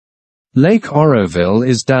Lake Oroville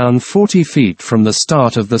is down 40 feet from the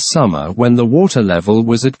start of the summer when the water level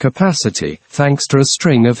was at capacity, thanks to a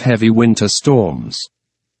string of heavy winter storms.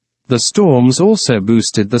 The storms also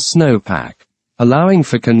boosted the snowpack, allowing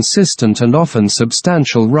for consistent and often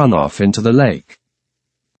substantial runoff into the lake.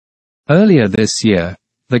 Earlier this year,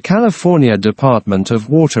 the California Department of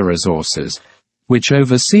Water Resources, which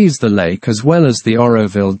oversees the lake as well as the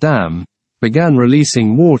Oroville Dam, began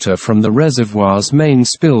releasing water from the reservoir's main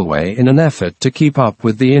spillway in an effort to keep up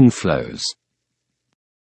with the inflows.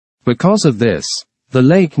 Because of this, the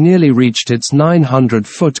lake nearly reached its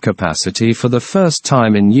 900-foot capacity for the first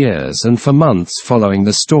time in years and for months following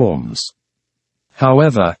the storms.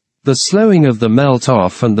 However, the slowing of the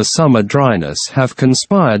melt-off and the summer dryness have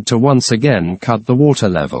conspired to once again cut the water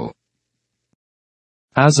level.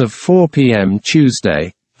 As of 4 p.m.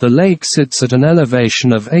 Tuesday, the lake sits at an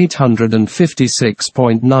elevation of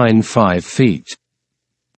 856.95 feet.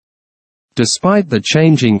 Despite the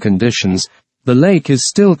changing conditions, the lake is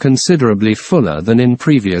still considerably fuller than in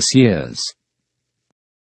previous years.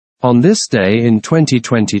 On this day in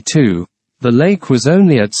 2022, the lake was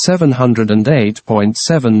only at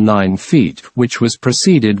 708.79 feet, which was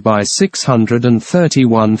preceded by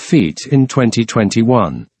 631 feet in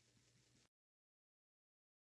 2021.